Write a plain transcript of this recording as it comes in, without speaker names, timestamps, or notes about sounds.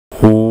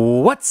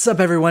What's up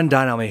everyone,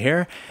 Elmi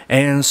here,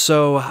 and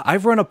so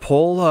I've run a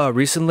poll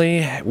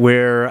recently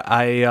where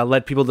I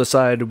let people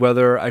decide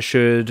whether I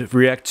should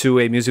react to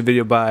a music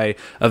video by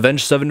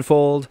Avenged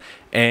Sevenfold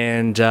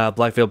and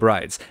Black Veil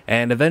Brides.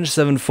 And Avenged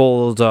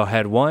Sevenfold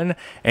had won,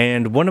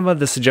 and one of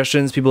the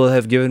suggestions people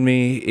have given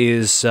me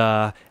is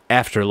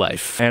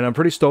Afterlife. And I'm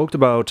pretty stoked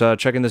about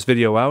checking this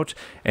video out,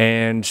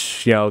 and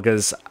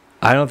because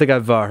I don't think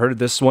I've heard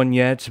this one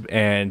yet,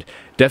 and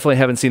definitely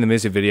haven't seen the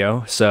music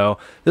video, so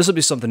this will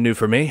be something new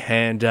for me.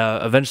 And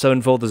Avenged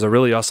Sevenfold is a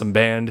really awesome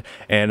band,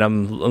 and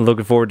I'm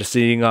looking forward to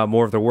seeing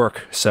more of their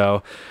work.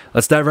 So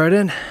let's dive right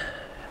in.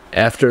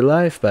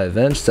 Afterlife by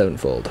Avenged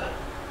Sevenfold.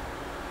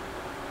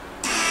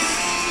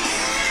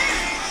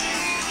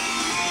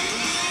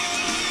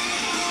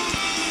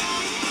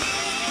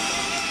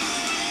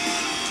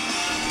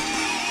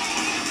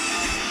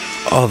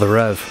 Oh, the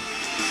rev.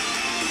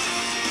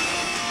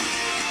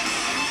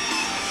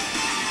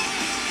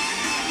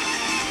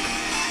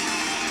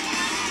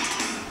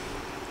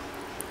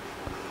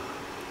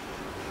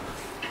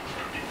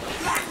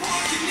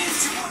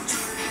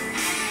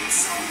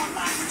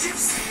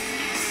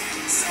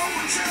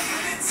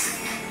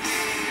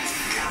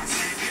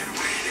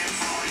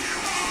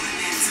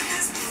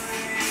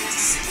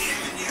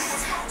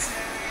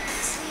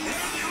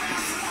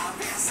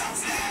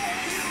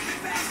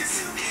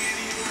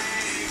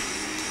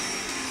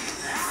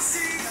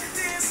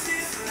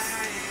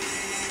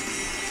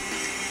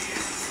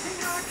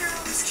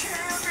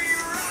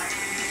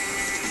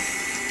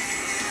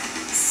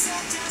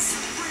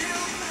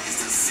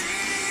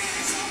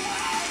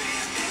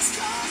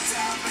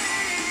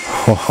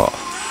 Oh.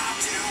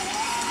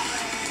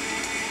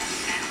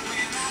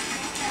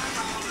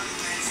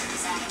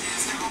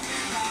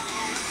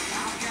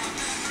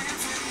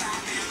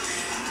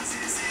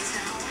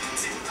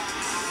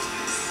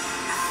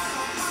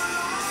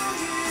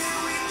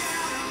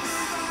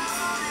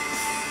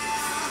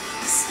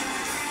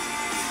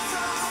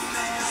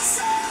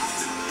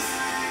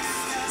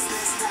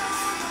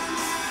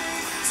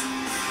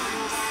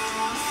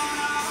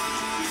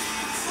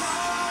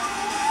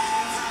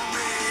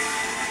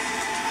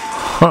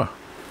 Huh.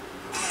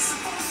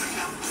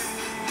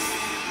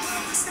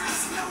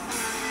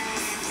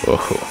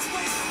 Oh.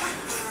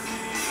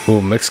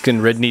 Ooh,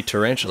 Mexican red meat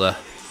tarantula.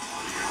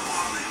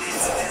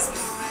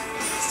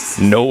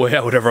 No way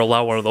I would ever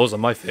allow one of those on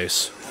my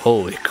face.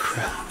 Holy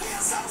crap.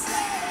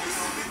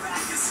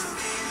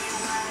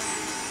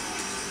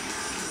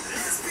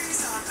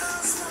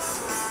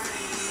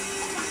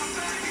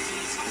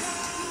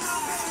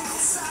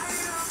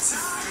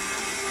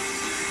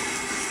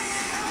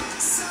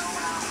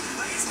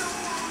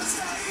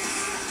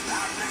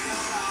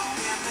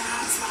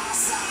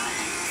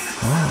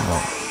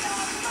 Oh.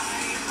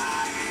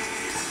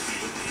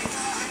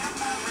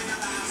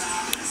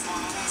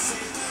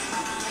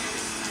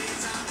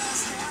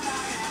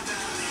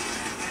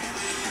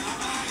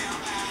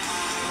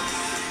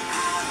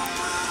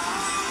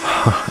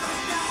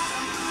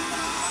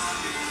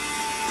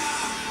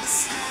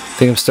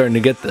 I think I'm starting to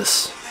get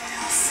this.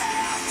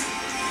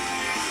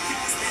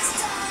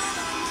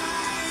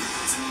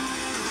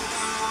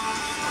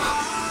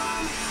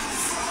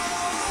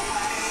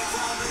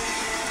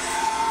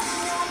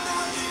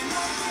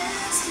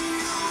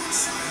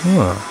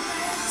 Huh.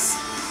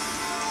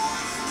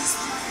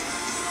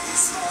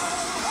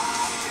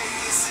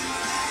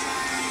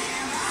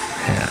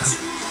 Yeah.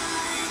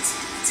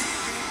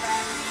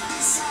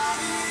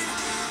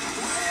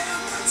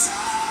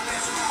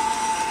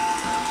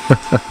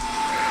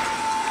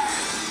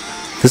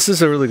 This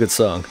is a really good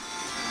song.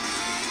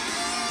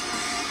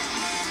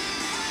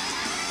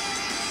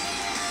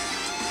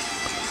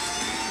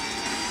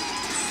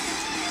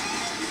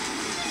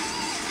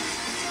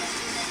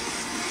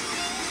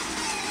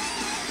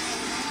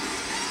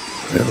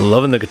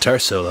 Loving the guitar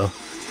solo.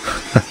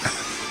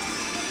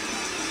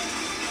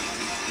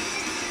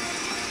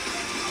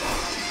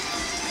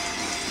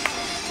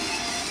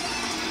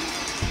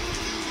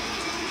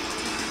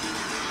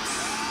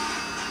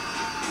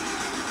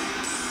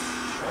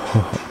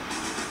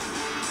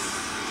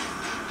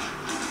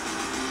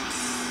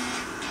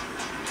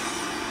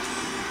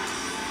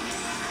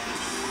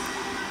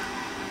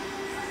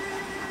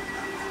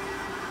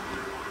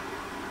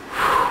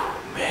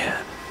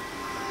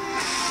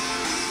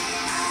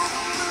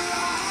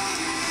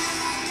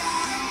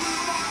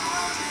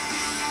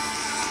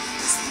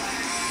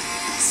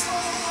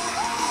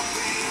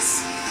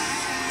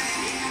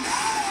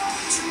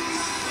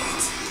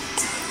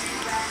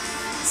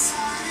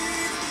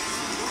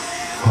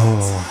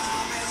 Oh.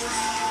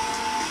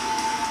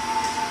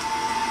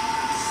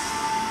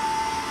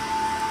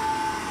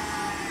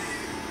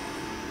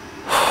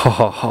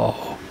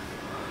 Oh.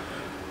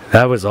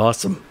 That was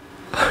awesome.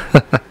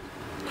 A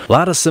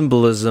lot of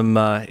symbolism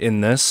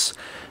in this,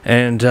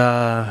 and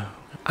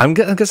I'm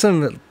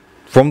guessing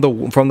from the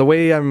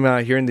way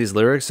I'm hearing these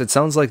lyrics, it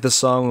sounds like this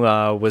song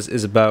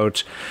is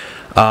about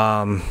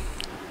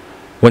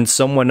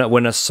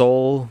when a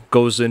soul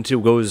goes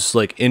into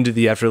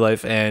the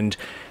afterlife and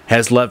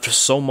has left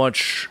so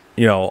much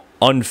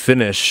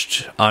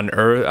unfinished on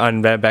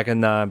Earth, back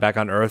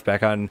on Earth,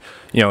 back on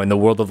in the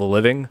world of the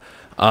living,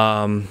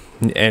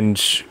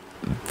 and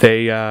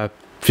they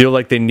feel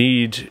like they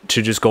need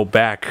to just go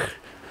back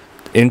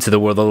into the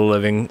world of the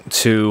living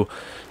to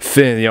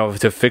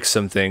fix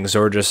some things,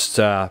 or just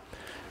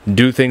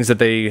do things that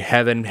they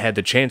haven't had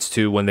the chance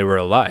to when they were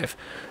alive.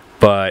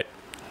 But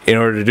in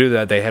order to do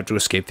that, they have to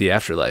escape the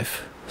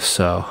afterlife.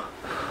 So,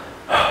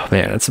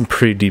 man, that's some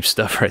pretty deep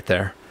stuff right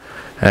there.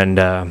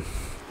 And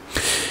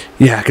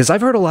yeah, because I've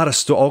heard a lot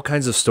of all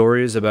kinds of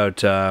stories about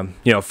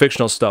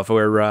fictional stuff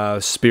where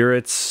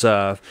spirits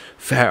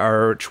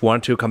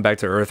want to come back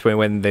to Earth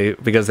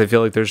because they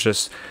feel like there's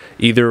just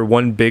either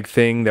one big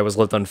thing that was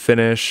left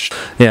unfinished.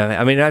 Yeah,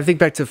 I mean, I think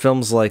back to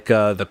films like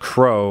The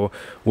Crow,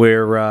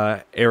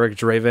 where Eric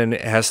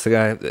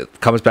Draven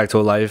comes back to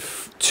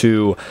life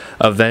to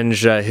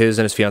avenge his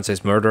and his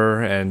fiance's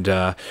murder, and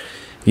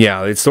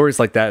yeah, it's stories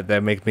like that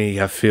that make me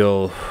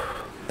feel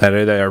that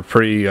they are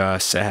pretty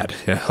sad,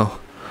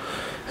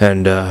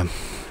 And I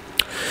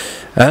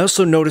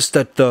also noticed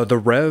that the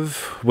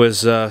Rev was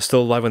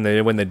still alive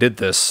when they did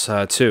this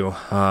too,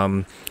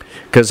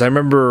 because I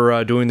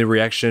remember doing the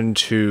reaction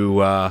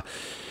to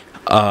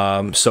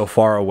 "So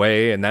Far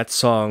Away," and that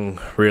song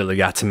really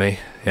got to me,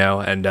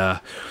 And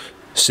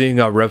seeing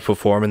Rev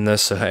perform in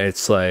this,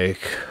 it's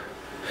like,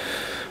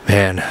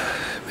 man,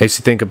 makes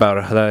you think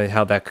about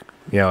how that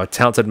a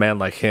talented man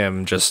like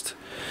him just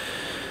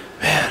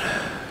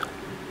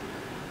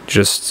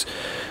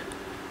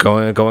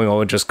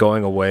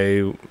going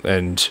away,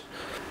 and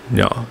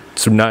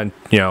it's not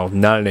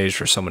not an age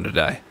for someone to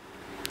die.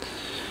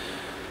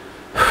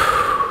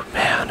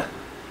 Man.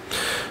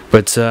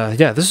 But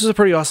yeah, this is a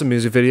pretty awesome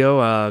music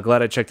video.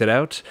 Glad I checked it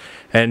out,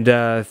 and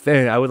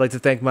I would like to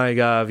thank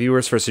my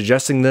viewers for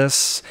suggesting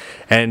this.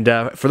 And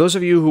for those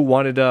of you who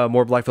wanted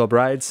more Black Veil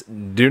Brides,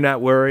 do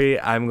not worry.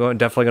 I'm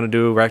definitely going to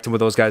do reacting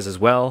with those guys as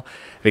well,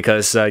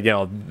 because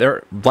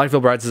Black Veil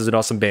Brides is an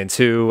awesome band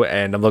too,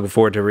 and I'm looking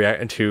forward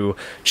to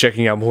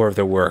checking out more of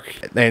their work.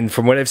 And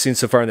from what I've seen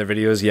so far in their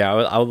videos, yeah,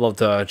 I would love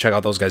to check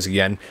out those guys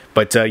again.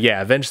 But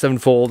yeah, Avenged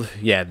Sevenfold,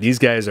 yeah, these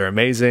guys are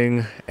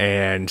amazing,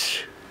 and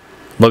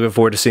looking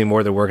forward to seeing more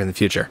of their work in the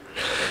future.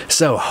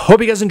 So,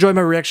 hope you guys enjoyed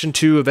my reaction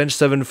to Avenged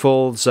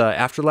Sevenfold's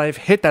Afterlife.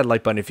 Hit that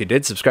like button if you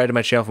did. Subscribe to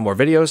my channel for more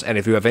videos. And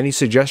if you have any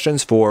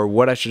suggestions for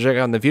what I should check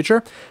out in the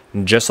future,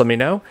 just let me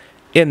know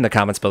in the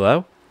comments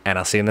below. And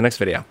I'll see you in the next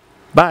video.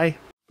 Bye!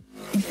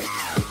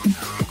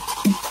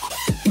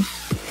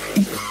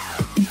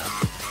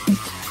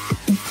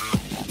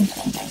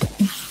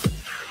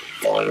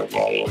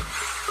 Fireball.